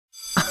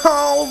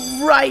All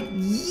right,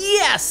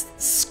 yes,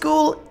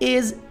 school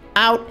is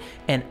out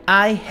and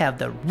I have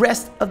the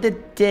rest of the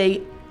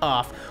day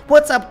off.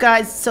 What's up,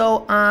 guys?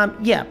 So,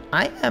 yeah,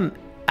 I am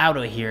out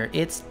of here.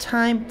 It's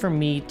time for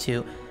me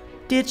to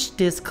ditch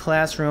this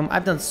classroom.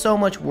 I've done so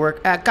much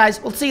work. Guys,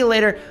 we'll see you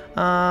later.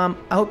 I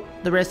hope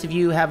the rest of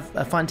you have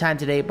a fun time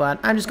today, but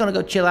I'm just gonna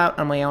go chill out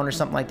on my own or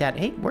something like that.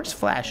 Hey, where's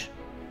Flash?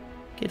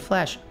 Kid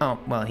Flash. Oh,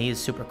 well, he is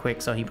super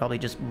quick, so he probably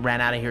just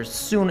ran out of here as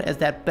soon as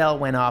that bell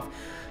went off.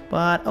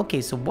 But,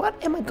 okay, so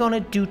what am I gonna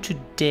do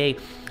today?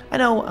 I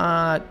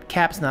know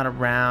Cap's not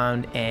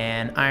around,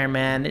 and Iron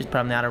Man is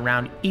probably not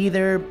around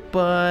either,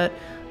 but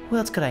who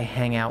else could I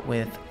hang out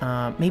with?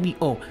 Maybe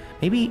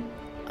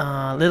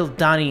little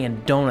Donny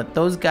and Donut.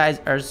 Those guys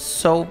are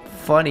so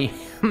funny.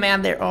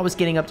 Man, they're always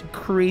getting up to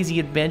crazy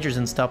adventures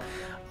and stuff.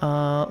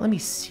 Let me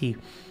see.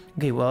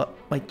 Okay, well,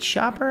 my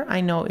chopper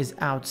I know is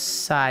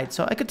outside,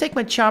 so I could take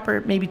my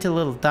chopper maybe to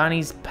little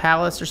Donny's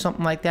palace or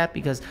something like that,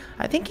 because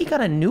I think he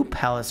got a new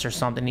palace or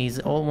something.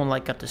 His old one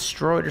like got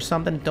destroyed or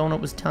something,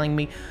 Donut was telling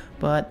me.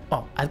 But,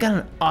 oh, I've got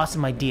an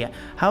awesome idea.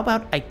 How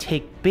about I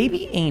take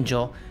Baby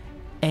Angel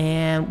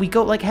and we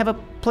go like have a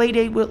play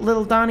date with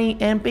little Donny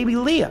and Baby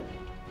Leah?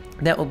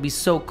 That would be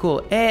so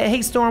cool.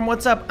 Hey Storm,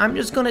 what's up? I'm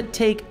just gonna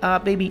take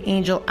Baby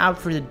Angel out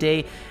for the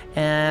day,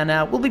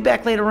 and we'll be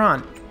back later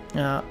on.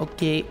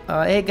 Okay,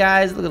 hey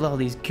guys, look at all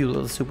these cute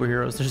little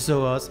superheroes. They're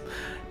so awesome.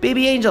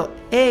 Baby Angel,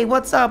 hey,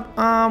 what's up?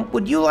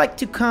 Would you like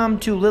to come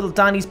to little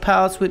Donny's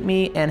palace with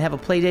me and have a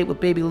play date with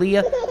Baby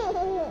Leah?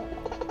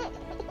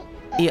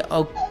 Yeah,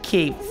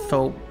 okay,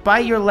 so by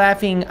your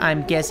laughing,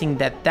 I'm guessing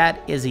that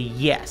that is a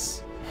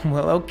yes.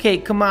 Well, okay,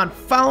 come on,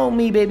 follow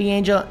me, Baby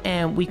Angel,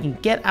 and we can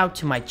get out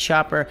to my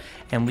chopper,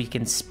 and we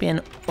can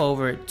spin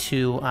over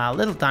to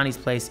little Donny's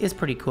place. It's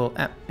pretty cool.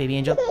 Baby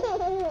Angel?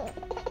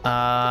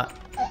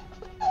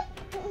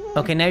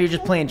 Okay, now you're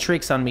just playing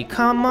tricks on me.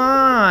 Come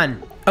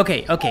on!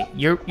 Okay,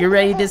 you're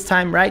ready this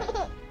time, right?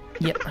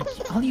 Yeah,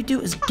 all you do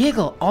is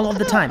giggle all of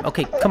the time.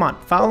 Okay, come on,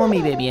 follow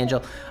me, Baby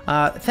Angel.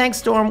 Thanks,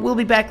 Storm. We'll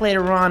be back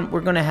later on. We're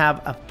gonna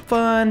have a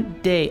fun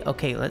day.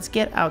 Okay, let's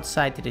get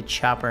outside to the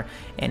chopper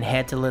and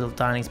head to little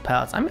Donny's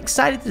palace. I'm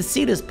excited to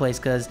see this place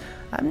because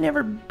I've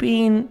never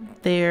been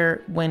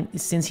there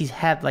since he's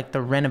had like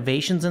the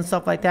renovations and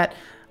stuff like that.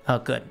 Oh,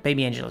 good.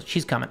 Baby Angel,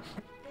 she's coming.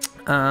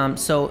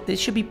 So this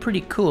should be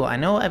pretty cool. I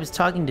know I was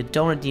talking to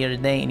Donut the other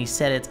day and he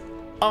said it's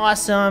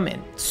awesome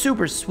and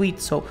super sweet,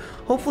 so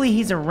hopefully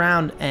he's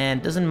around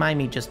and doesn't mind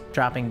me just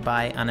dropping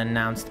by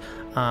unannounced.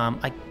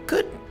 I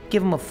could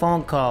give him a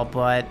phone call,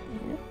 but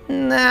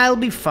nah, it'll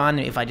be fun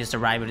if I just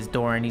arrive at his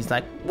door and he's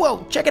like,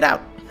 whoa, check it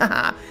out.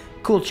 Haha,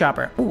 cool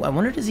chopper. Ooh, I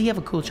wonder, does he have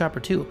a cool chopper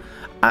too?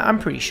 I'm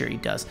pretty sure he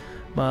does.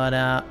 But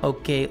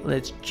okay,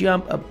 let's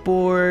jump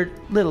aboard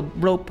little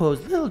rope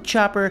pose, little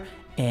chopper,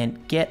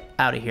 and get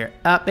out of here.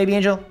 Baby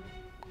Angel,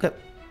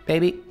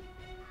 Baby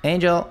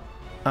Angel.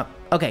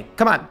 Okay,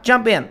 come on,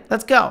 jump in.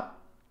 Let's go.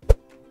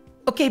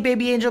 Okay,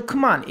 Baby Angel,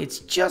 come on. It's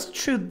just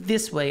through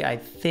this way, I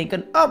think.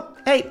 And oh,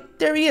 hey,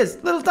 there he is,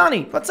 little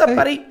Donny. What's up,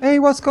 buddy? Hey,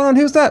 what's going on?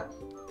 Who's that?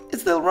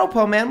 It's little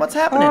Ropo, man. What's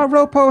happening? Oh,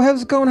 Ropo,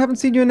 how's it going? Haven't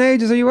seen you in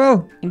ages. Are you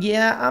well?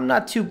 Yeah, I'm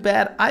not too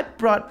bad. I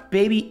brought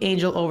Baby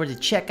Angel over to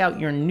check out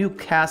your new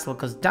castle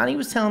because Donny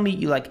was telling me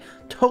you like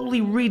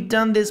totally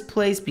redone this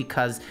place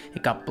because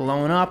it got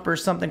blown up or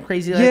something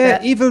crazy like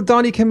that. Yeah, Evil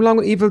Donny came along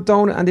with Evil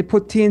Donut and they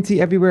put TNT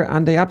everywhere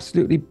and they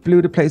absolutely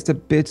blew the place to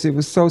bits. It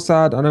was so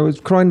sad and I was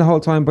crying the whole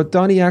time, but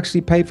Donny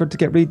actually paid for it to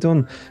get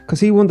redone because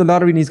he won the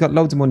lottery and he's got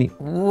loads of money.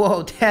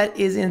 Whoa, that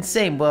is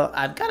insane. Well,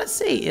 I've got to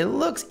say, it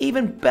looks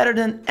even better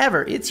than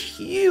ever. It's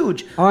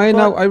huge. I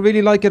know, I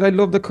really like it. I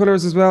love the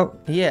colors as well.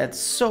 Yeah, it's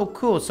so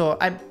cool. So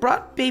I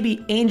brought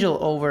Baby Angel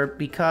over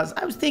because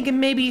I was thinking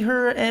maybe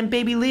her and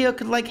Baby Leah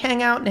could like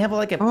hang out and have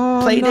like a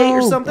play date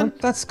or something.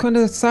 That's kind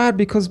of sad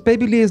because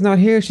Baby Leah's not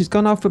here. She's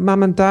gone off with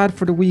Mom and Dad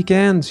for the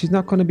weekend. She's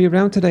not going to be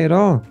around today at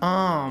all.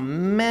 Oh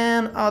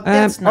man,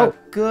 that's not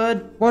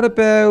good. What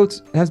about,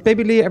 has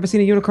Baby Leah ever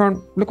seen a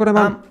unicorn? Look what I'm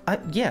on.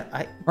 Yeah,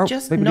 I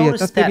just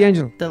noticed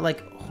that the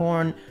like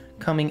horn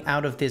coming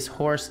out of this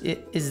horse.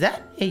 Is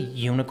that a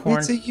unicorn?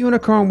 It's a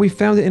unicorn. We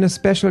found it in a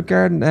special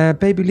garden.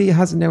 Baby Leah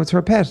has it now. It's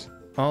her pet.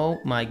 Oh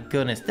my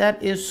goodness,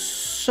 that is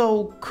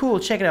so cool.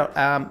 Check it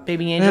out.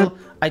 Baby Angel,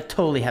 I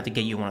totally have to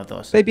get you one of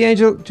those. Baby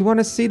Angel, do you want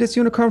to see this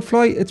unicorn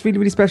fly? It's really,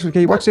 really special.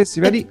 Okay, watch this.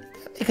 You ready?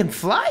 It can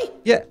fly?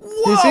 Yeah.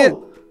 Whoa! Do you see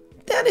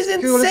it? That is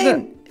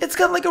insane. Cool, it's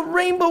got like a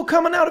rainbow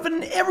coming out of it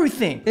and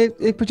everything.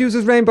 It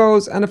produces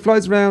rainbows and it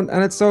flies around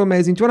and it's so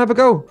amazing. Do you want to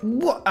have a go?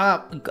 What?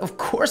 Of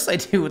course I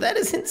do. That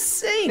is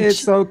insane. It's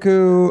so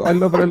cool. I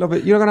love it. I love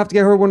it. You're going to have to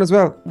get her one as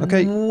well.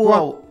 Okay.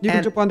 Whoa. You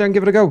can jump on there and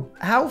give it a go.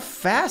 How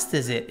fast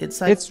is it? It's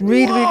like, it's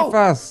really, really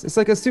fast. It's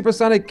like a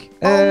supersonic.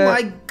 Oh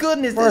my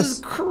goodness. This is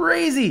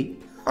crazy.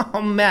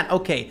 Oh man.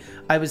 Okay.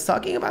 I was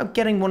talking about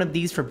getting one of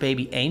these for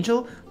baby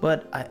Angel,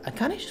 but I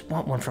kind of just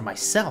want one for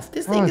myself.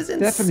 This thing is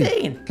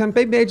insane. Can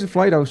baby Angel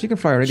fly though? She can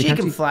fly already, She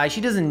can fly.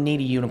 She doesn't need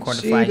a unicorn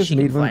to fly. She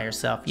can fly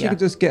herself. Yeah. She can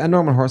just get a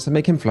normal horse and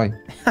make him fly.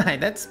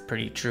 That's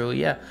pretty true,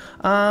 yeah.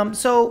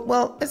 So,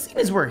 well, as soon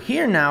as we're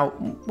here now,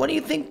 what do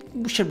you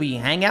think? Should we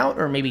hang out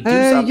or maybe do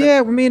something?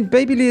 Yeah, I mean,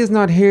 baby Leah's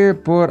not here,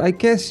 but I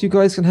guess you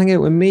guys can hang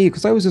out with me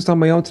because I was just on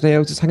my own today. I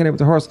was just hanging out with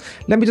the horse.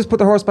 Let me just put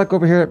the horse back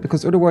over here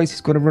because otherwise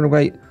he's going to run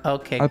away.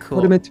 Okay, I'll cool.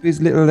 put him into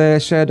his little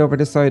shed over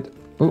this side.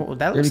 Oh,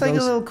 that looks like a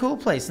little cool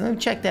place. Let me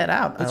check that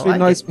out. It's really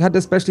nice. We had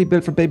this specially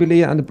built for baby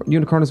Leah and the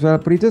unicorn as well,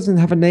 but he doesn't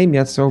have a name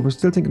yet, so we're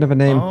still thinking of a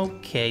name.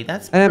 Okay,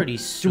 that's pretty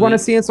sweet. Do you want to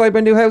see inside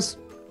my new house?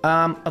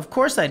 Of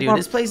course I do.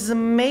 This place is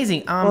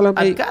amazing.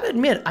 I've got to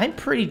admit, I'm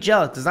pretty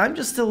jealous because I'm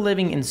just still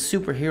living in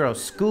superhero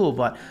school,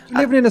 but...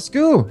 You're living in a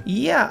school?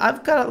 Yeah,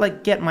 I've got to,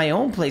 like, get my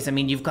own place. I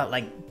mean, you've got,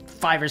 like,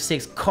 5 or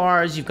 6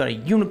 cars, you've got a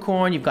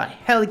unicorn, you've got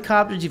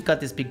helicopters, you've got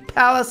this big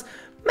palace.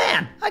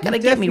 Man, I gotta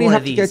get me one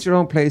of these. You definitely have to get your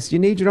own place. You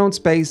need your own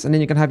space, and then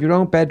you can have your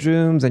own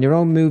bedrooms and your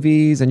own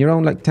movies and your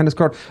own, like, tennis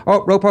court.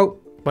 Oh, Ropo.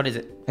 What is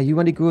it? Are you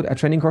any good at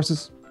training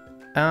courses?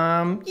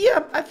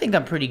 Yeah, I think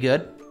I'm pretty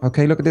good.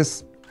 Okay, look at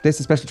this. This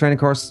is a special training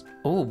course.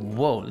 Oh,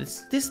 whoa!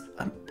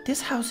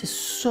 This house is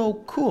so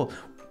cool.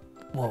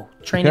 Whoa,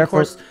 training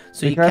course,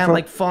 so you can't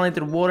like fall into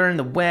the water and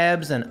the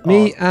webs and...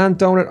 Me and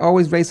Donut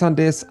always race on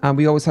this, and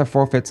we always have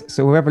forfeits,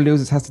 so whoever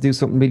loses has to do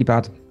something really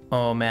bad.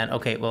 Oh man,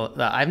 okay, well,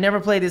 I've never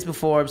played this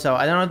before, so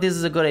I don't know if this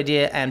is a good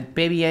idea, and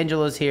baby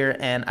Angel is here,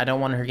 and I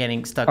don't want her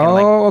getting stuck in,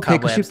 like, okay,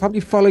 because she'll probably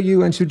follow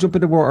you, and she'll jump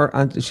in the water,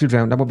 and she'll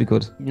drown. That would be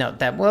good. No,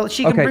 well,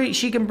 she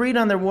can breathe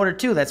underwater,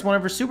 too. That's one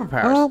of her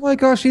superpowers. Oh my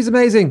gosh, she's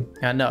amazing.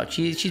 No,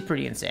 she's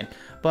pretty insane.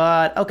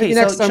 But, okay,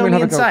 so show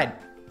me inside.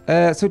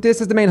 So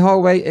this is the main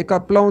hallway. It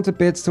got blown to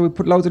bits, so we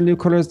put loads of new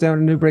colors down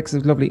and new bricks.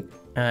 It's lovely.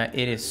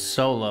 It is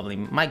so lovely.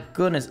 My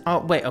goodness. Oh,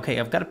 wait. Okay,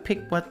 I've got to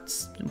pick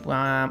what's...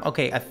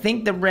 okay, I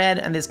think the red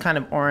and this kind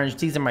of orange,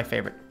 these are my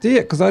favorite. Do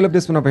you? Because I love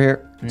this one over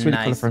here. It's really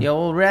colorful. Yeah,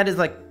 well, red is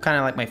like kind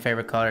of like my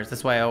favorite colors.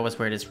 That's why I always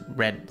wear this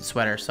red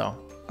sweater, so...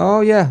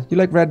 Oh, yeah. You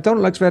like red.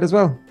 Donut likes red as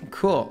well.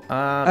 Cool.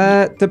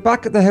 The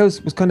back of the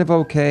house was kind of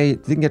okay.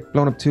 It didn't get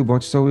blown up too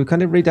much, so we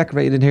kind of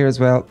redecorated in here as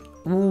well.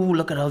 Ooh,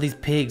 look at all these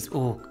pigs.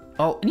 Ooh.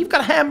 Oh, and you've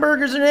got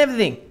hamburgers and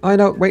everything. I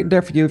know. Waiting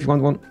there for you if you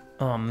want one.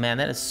 Oh, man,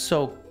 that is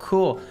so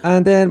cool.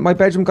 And then my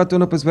bedroom got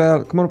done up as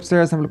well. Come on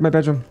upstairs and have a look at my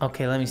bedroom.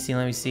 Okay, let me see.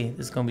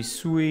 This is going to be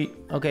sweet.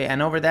 Okay,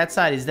 and over that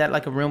side, is that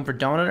like a room for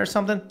Donut or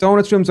something?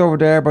 Donut's room's over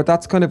there, but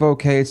that's kind of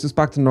okay. It's just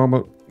back to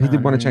normal. He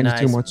didn't want to change it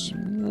too much.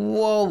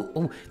 Whoa.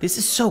 Ooh, this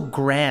is so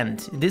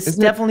grand. This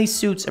definitely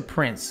suits a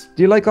prince.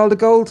 Do you like all the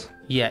gold?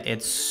 Yeah,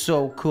 it's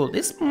so cool.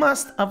 This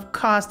must have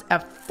cost a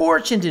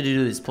fortune to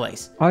do this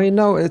place. I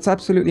know. It's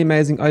absolutely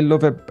amazing. I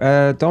love it.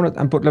 Donut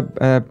and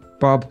Butler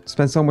Bob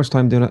spent so much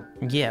time doing it.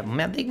 Yeah,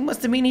 man, they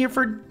must have been here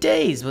for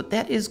days, but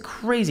that is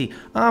crazy.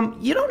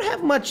 You don't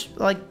have much,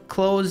 like,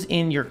 clothes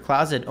in your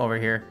closet over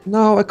here.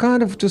 No, I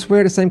kind of just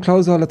wear the same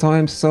clothes all the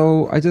time,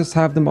 so I just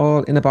have them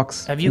all in a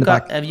box. Have you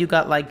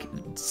got like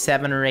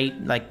 7 or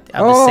 8 like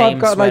of the same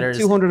I've got sweaters?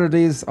 Like 200 of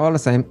these, all the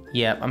same.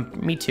 Yeah,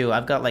 me too.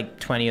 I've got like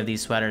 20 of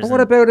these sweaters. And what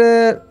about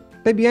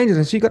baby Angel?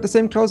 Has she got the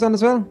same clothes on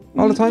as well,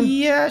 all the time?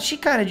 Yeah, she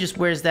kind of just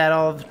wears that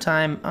all the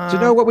time. Do you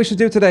know what we should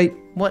do today?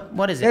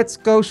 What is it? Let's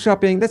go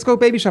shopping. Let's go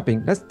baby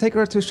shopping. Let's take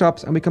her to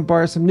shops and we can buy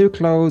her some new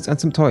clothes and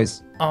some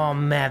toys. Oh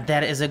man,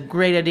 that is a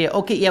great idea.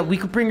 Okay, yeah, we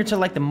could bring her to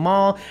like the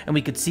mall and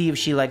we could see if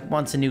she like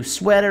wants a new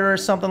sweater or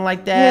something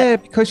like that. Yeah,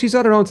 because she's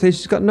on her own today.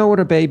 She's got no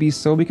other babies,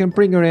 so we can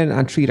bring her in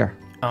and treat her.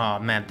 Oh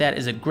man, that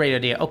is a great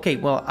idea. Okay,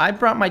 well, I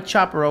brought my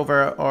chopper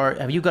over, or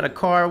have you got a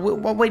car?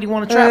 What way do you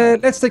want to travel?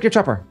 Let's take your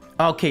chopper.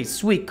 Okay,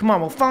 sweet. Come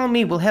on, well, follow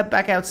me. We'll head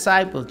back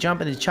outside. We'll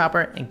jump in the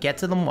chopper and get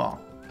to the mall.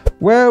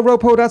 Well,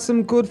 Ropo, that's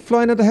some good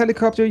flying of the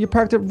helicopter. You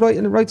parked it right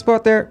in the right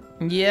spot there.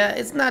 Yeah,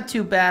 it's not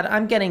too bad.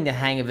 I'm getting the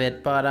hang of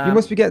it, but... You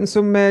must be getting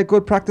some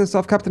good practice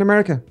off Captain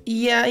America.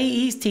 Yeah,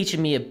 he's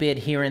teaching me a bit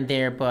here and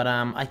there, but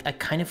I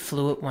kind of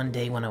flew it one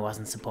day when I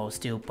wasn't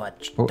supposed to,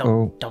 but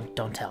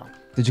don't tell him.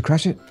 Did you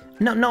crash it?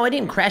 No, I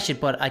didn't crash it,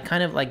 but I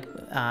kind of like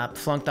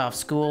flunked off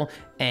school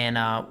and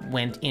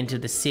went into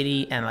the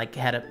city and like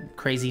had a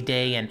crazy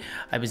day, and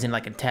I was in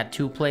like a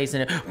tattoo place,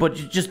 but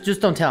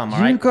just don't tell him, all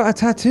right? You got a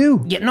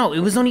tattoo? Yeah, no, it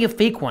was only a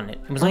fake one.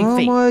 It was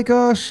only fake. Oh my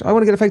gosh, I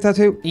want to get a fake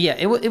tattoo. Yeah,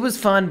 it was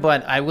fun,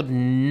 but I would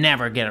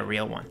never get a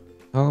real one.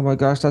 Oh my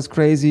gosh, that's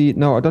crazy.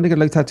 No, I don't think I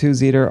like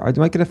tattoos either. I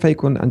might get a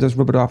fake one and just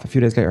rub it off a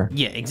few days later.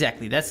 Yeah,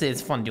 exactly.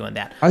 It's fun doing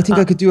that. I think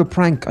I could do a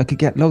prank. I could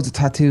get loads of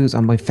tattoos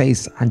on my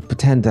face and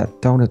pretend that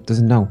Donut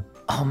doesn't know.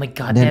 Oh my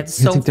god, that's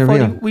so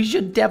funny. We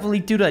should definitely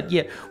do that.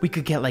 Yeah, we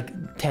could get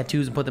like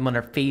tattoos and put them on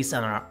our face,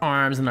 on our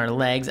arms, and our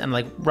legs, and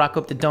like rock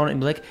up to Donut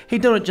and be like, "Hey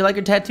Donut, do you like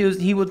your tattoos?"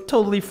 He would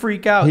totally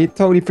freak out. He'd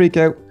totally freak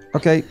out.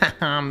 Okay.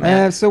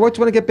 So what do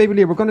you want to get baby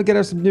Leah? We're going to get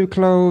her some new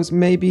clothes.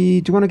 Maybe,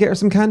 do you want to get her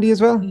some candy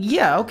as well?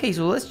 Yeah, okay,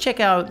 so let's check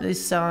out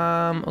this,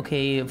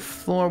 okay,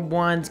 floor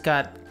 1's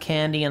got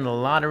candy and the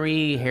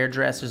lottery,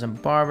 hairdressers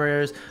and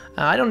barbers.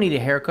 I don't need a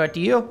haircut, do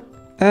you?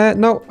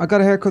 No, I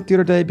got a haircut the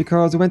other day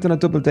because I went on a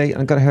double date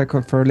and got a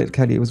haircut for little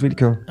Kelly. It was really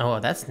cool. Oh,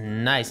 that's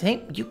nice.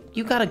 Hey,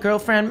 you got a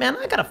girlfriend? Man,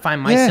 I gotta find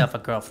myself a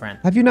girlfriend.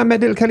 Have you not met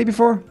little Kelly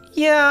before?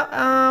 Yeah,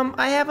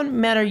 I haven't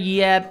met her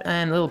yet,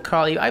 and little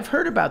Carly. I've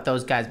heard about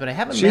those guys, but I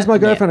haven't met She's my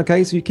them girlfriend,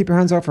 okay? So you keep your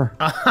hands off her.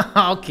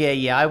 Okay,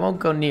 yeah, I won't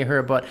go near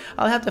her, but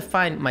I'll have to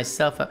find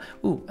myself a...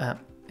 Ooh,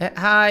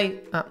 hi.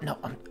 No,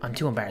 I'm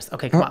too embarrassed.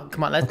 Okay,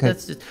 come on.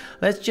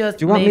 Let's just.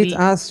 Do you want me to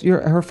ask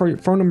her for your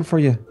phone number for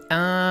you?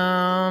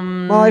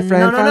 My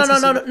friend.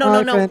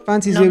 No.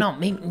 Fancies you. No.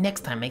 Maybe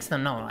next time.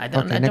 No. I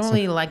don't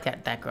really like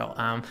that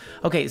girl.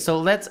 Okay, so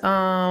let's.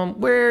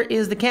 Where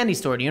is the candy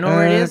store? Do you know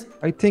where it is?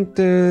 I think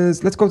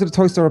there's. Let's go to the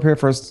toy store up here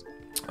first.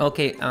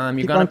 Okay.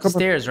 You're going up the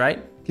stairs,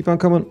 right? Keep on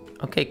coming.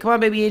 Okay, come on,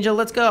 baby angel.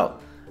 Let's go.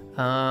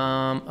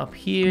 Up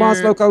here. Come on,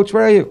 slow coach.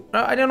 Where are you?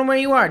 I don't know where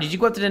you are. Did you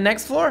go up to the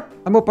next floor?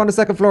 I'm up on the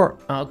second floor.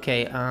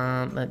 Okay.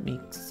 Let me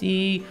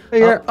see.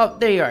 There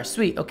there you are.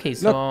 Sweet. Okay,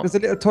 so look, there's a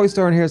little toy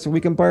store in here, so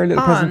we can buy our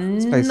little present in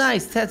this place.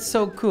 Nice. That's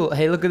so cool.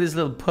 Hey, look at this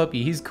little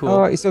puppy. He's cool.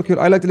 Oh, he's so cute.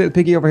 I like the little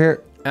piggy over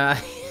here.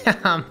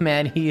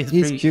 Man, he's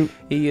cute.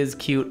 He is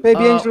cute.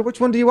 Baby Angel, which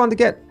one do you want to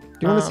get?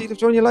 Do you want to see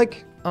which one you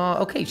like?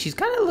 Okay, she's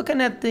kind of looking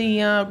at the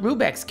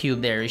Rubik's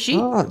Cube there, is she?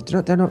 Oh,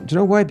 do you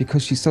know why?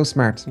 Because she's so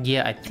smart.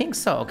 Yeah, I think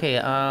so.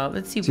 Okay,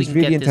 let's see if she's we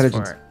can really get this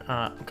intelligent. for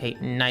her. Okay,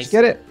 nice. Did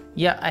you get it?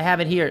 Yeah, I have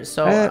it here.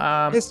 So,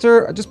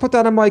 Mister, just put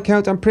that on my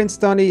account. I'm Prince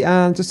Donny,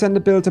 and just send the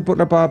bill to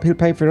Butler Bob. He'll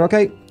pay for it,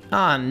 okay?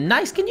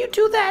 Nice. Can you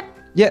do that?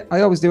 Yeah,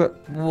 I always do it.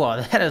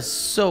 Whoa, that is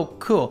so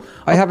cool.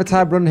 I have a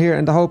tab running here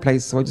in the whole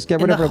place, so I just get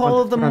whatever I want. In the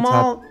whole of the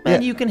mall,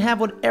 man, yeah. You can have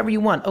whatever you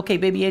want. Okay,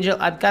 baby angel,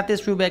 I've got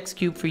this Rubik's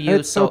Cube for you.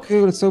 It's so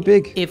cool, it's so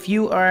big. If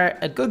you are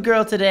a good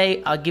girl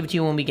today, I'll give it to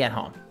you when we get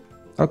home.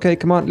 Okay,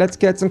 come on, let's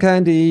get some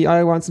candy.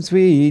 I want some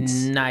sweets.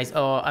 Nice.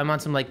 Oh, I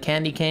want some like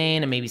candy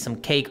cane and maybe some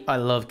cake. I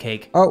love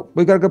cake. Oh,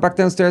 we gotta go back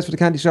downstairs for the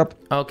candy shop.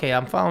 Okay,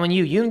 I'm following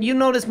you. You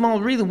know this mall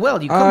really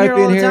well. You come here all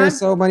the time? I've been here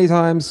so many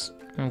times.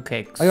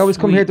 Okay, I always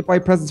come here to buy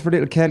presents for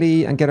little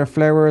Kelly and get her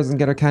flowers and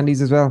get her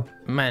candies as well.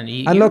 Man,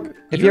 and look,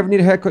 if you ever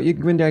need a haircut, you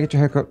can go in there and get your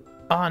haircut.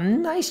 Oh,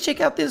 nice.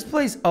 Check out this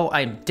place. Oh,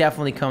 I'm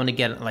definitely coming to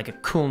get like a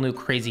cool new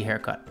crazy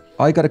haircut.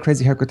 I got a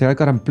crazy haircut there. I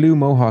got a blue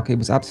mohawk. It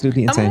was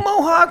absolutely insane. A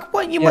mohawk?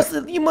 What? You must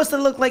have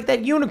looked like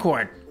that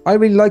unicorn. I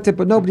really liked it,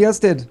 but nobody else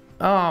did.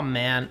 Oh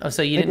man. Oh,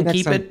 so you Maybe didn't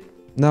keep it?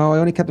 No, I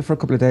only kept it for a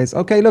couple of days.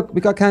 Okay, look,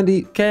 we got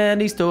candy.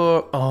 Candy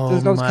store. Oh,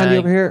 there's loads of candy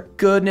over here.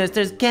 Goodness,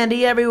 there's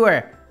candy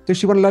everywhere. Does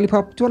she want a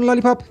lollipop? Do you want a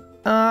lollipop?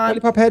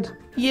 Lollipop head?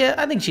 Yeah,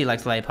 I think she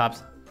likes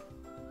lollipops.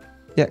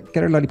 Yeah,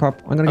 get her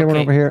lollipop. I'm gonna get one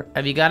over here.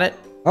 Have you got it?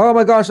 Oh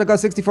my gosh, I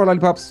got 64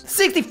 lollipops.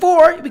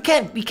 64? We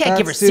can't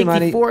give her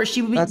 64.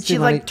 She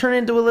like turn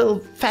into a little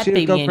fat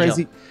baby angel.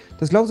 Crazy.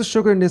 There's loads of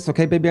sugar in this,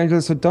 okay, baby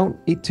angel, so don't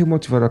eat too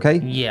much of it, okay?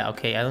 Yeah,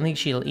 okay. I don't think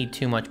she'll eat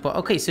too much. But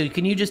okay, so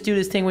can you just do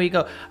this thing where you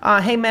go,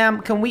 hey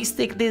ma'am, can we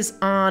stick this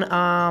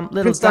on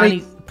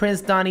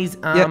Prince Donny's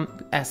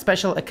a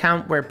special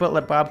account where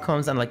Butler Bob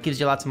comes and like gives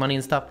you lots of money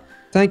and stuff?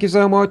 Thank you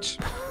so much.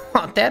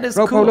 Oh, that is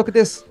cool. cool. Look at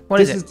this.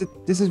 What is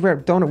it? This is where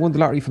Donut won the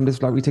lottery from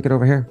this lottery ticket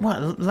over here.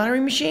 What,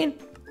 lottery machine?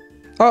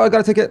 Oh, I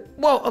got a ticket.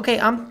 Whoa, okay,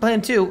 I'm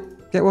playing too.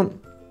 Get one.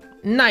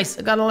 Nice,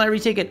 I got a lottery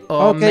ticket.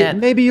 Oh, okay, man.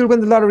 Maybe you'll win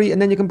the lottery and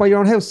then you can buy your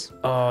own house.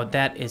 Oh,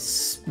 that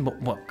is...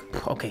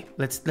 Okay,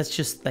 let's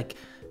just like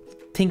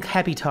think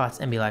happy thoughts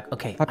and be like,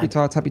 okay. Happy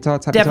thoughts.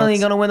 Definitely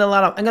gonna win the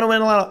lotto. I'm gonna win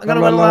the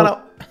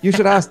lotto. You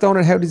should ask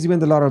Donut how does he win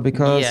the lotto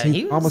because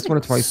he almost won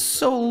it twice.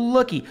 So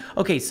lucky.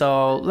 Okay,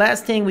 so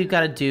last thing we've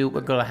got to do,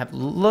 we're gonna have to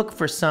look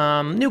for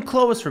some new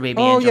clothes for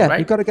baby Angel, right?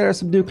 We've got to get her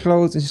some new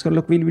clothes and she's gonna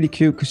look really, really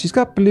cute because she's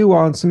got blue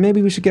on, so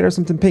maybe we should get her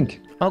something pink.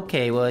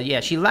 Okay, well, yeah,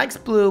 she likes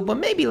blue, but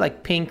maybe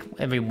like pink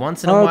every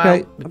once in a while.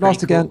 Okay, I'm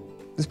lost again.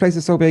 This place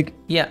is so big.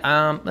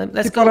 Yeah,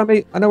 let's go. Follow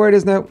me. I know where it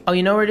is now. Oh,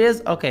 you know where it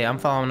is? Okay, I'm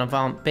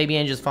following. Baby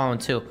Angel's following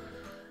too.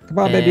 Come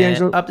on, baby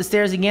Angel. Up the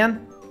stairs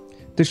again.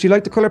 Does she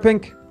like the color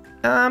pink?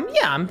 Yeah,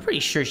 I'm pretty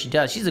sure she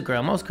does. She's a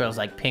girl. Most girls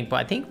like pink, but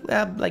I think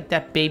like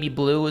that baby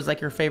blue is like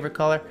her favorite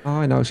color. Oh,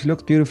 I know. She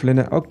looks beautiful in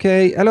it.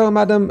 Okay. Hello,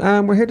 madam.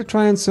 We're here to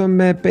try on some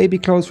baby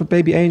clothes for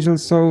baby Angel.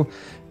 So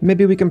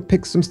maybe we can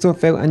pick some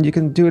stuff out and you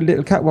can do a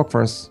little catwalk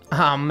for us.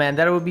 Oh, man,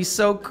 that would be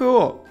so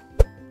cool.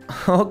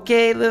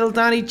 Okay, little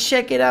Donny,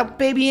 check it out.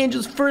 Baby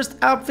Angel's first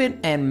outfit.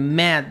 And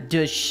man,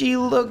 does she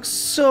look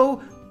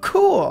so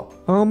cool.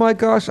 Oh my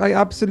gosh, I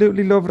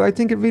absolutely love it. I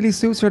think it really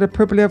suits her, the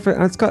purple outfit,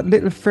 and it's got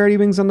little fairy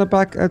wings on the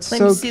back. It's so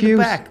cute. Let me see the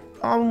back.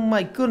 Oh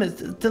my goodness,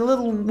 the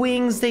little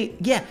wings,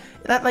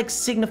 that like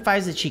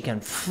signifies that she can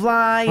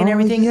fly and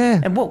everything.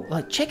 Yeah. And whoa,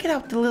 like check it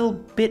out, the little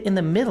bit in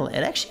the middle. It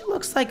actually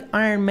looks like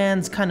Iron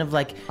Man's kind of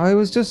like I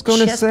was just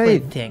going to say,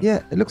 thing.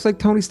 Yeah, it looks like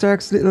Tony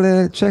Stark's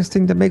little chest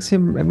thing that makes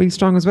him really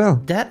strong as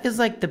well. That is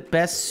like the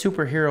best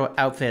superhero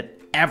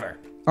outfit ever.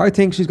 I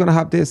think she's going to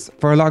have this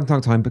for a long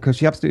time because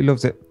she absolutely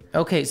loves it.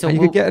 Okay, so and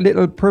you could get a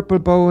little purple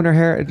bow in her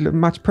hair. It'll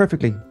match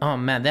perfectly. Oh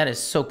man, that is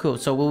so cool.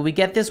 So will we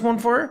get this one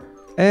for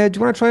her? Do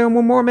you want to try on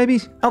one more, maybe?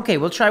 Okay,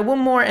 we'll try one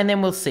more and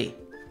then we'll see.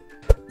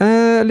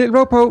 Little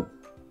Ropo.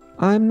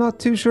 I'm not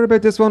too sure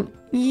about this one.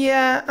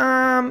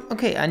 Yeah,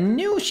 okay, I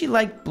knew she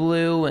liked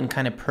blue and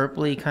kind of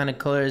purpley kind of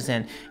colors,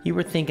 and you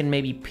were thinking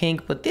maybe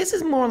pink, but this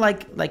is more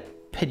like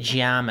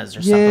pajamas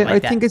or something like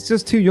that. Yeah, I think it's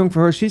just too young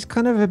for her. She's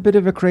kind of a bit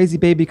of a crazy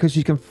baby because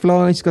she can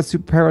fly, she's got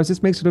superpowers.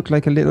 This makes her look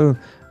like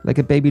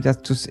a baby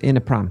that's just in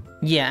a pram.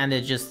 Yeah, and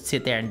they just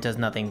sit there and does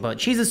nothing, but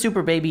she's a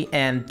super baby,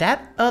 and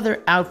that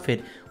other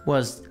outfit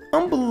was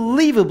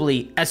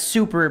unbelievably a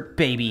super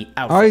baby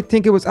outfit. I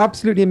think it was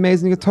absolutely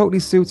amazing. It totally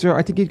suits her.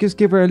 I think you just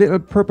give her a little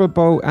purple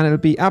bow and it'll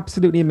be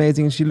absolutely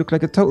amazing. She looked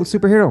like a total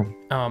superhero.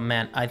 Oh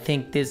man, I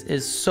think this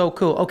is so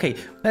cool. Okay,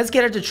 let's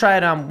get her to try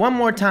it on one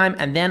more time,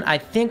 and then I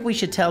think we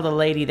should tell the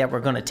lady that we're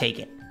gonna take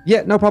it.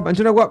 Yeah, no problem. And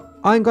you know what?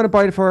 I'm gonna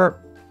buy it for her.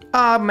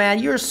 Oh man,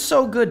 you're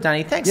so good,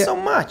 Donny. Thanks so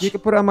much. You can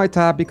put it on my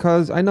tab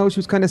because I know she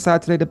was kind of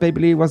sad today that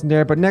Baby Lee wasn't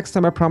there, but next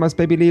time I promise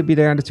Baby Lee will be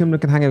there and the two of them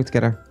can hang out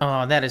together.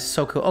 Oh, that is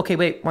so cool. Okay,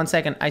 wait 1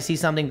 second. I see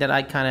something that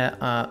I kind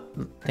of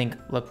think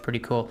look pretty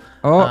cool.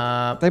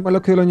 Oh, they might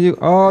look cool on you.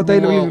 Oh, they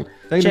look.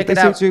 Check it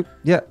out. You.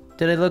 Yeah.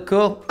 Do they look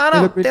cool? Oh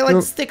no, they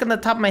like stick on the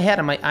top of my head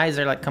and my eyes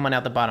are like coming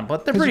out the bottom,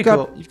 but they're pretty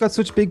cool. You've got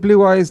such big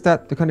blue eyes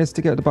that they kind of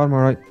stick out the bottom,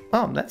 all right?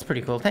 Oh, that's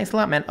pretty cool. Thanks a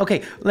lot, man.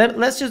 Okay,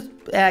 let's just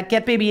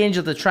get Baby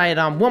Angel to try it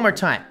on one more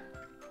time.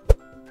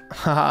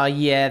 Oh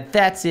yeah,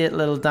 that's it,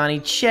 little Donny.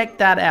 Check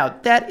that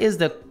out. That is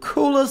the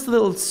coolest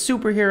little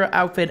superhero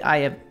outfit I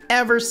have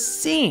ever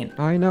seen.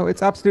 I know,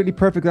 it's absolutely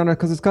perfect on her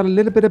because it's got a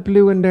little bit of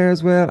blue in there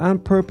as well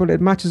and purple.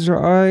 It matches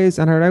her eyes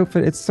and her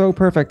outfit. It's so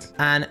perfect.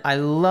 And I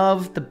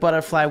love the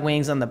butterfly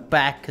wings on the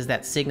back because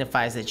that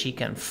signifies that she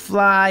can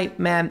fly.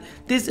 Man,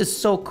 this is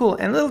so cool.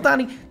 And little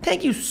Donny,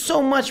 thank you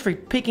so much for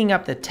picking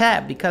up the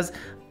tab because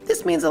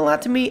this means a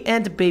lot to me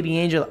and to Baby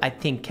Angel. I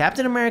think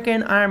Captain America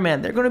and Iron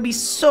Man, they're going to be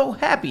so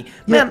happy.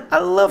 Man, I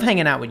love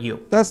hanging out with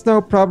you. That's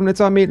no problem. It's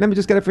on me. Let me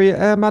just get it for you.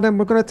 Madam,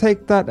 we're going to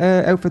take that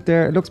outfit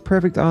there. It looks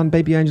perfect on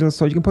Baby Angel,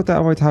 so you can put that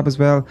on my tab as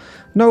well.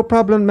 No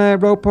problem,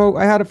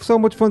 Ropo. I had so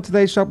much fun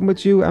today shopping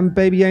with you and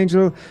Baby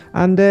Angel.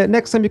 And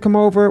next time you come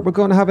over, we're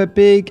going to have a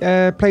big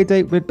play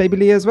date with Baby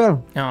Lee as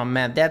well. Oh,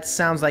 man, that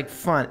sounds like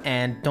fun.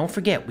 And don't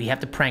forget, we have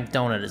to prank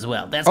Donut as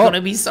well. That's going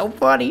to be so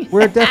funny.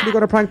 We're definitely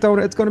going to prank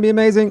Donut. It's going to be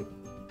amazing.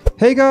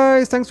 Hey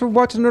guys, thanks for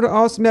watching another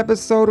awesome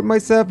episode of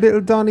myself,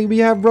 Little Donny. We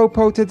have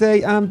Ropo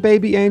today and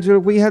Baby Angel.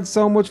 We had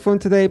so much fun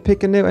today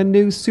picking out a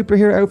new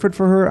superhero outfit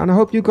for her, and I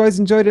hope you guys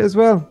enjoyed it as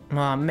well.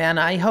 Oh man,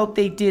 I hope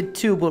they did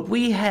too, but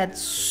we had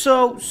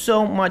so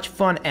much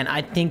fun, and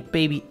I think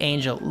Baby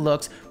Angel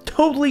looks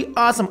totally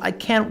awesome. I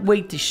can't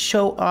wait to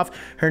show off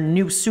her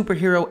new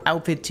superhero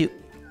outfit to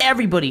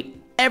everybody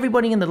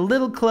in the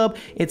little club.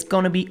 It's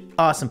gonna be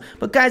awesome.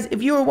 But guys,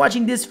 if you are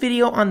watching this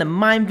video on the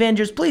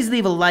MineVengers, please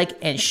leave a like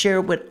and share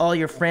it with all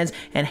your friends,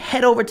 and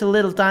head over to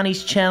Little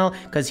Donny's channel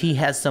because he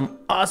has some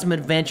awesome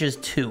adventures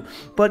too.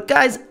 But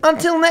guys,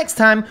 until next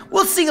time,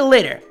 we'll see you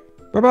later.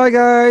 Bye bye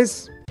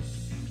guys.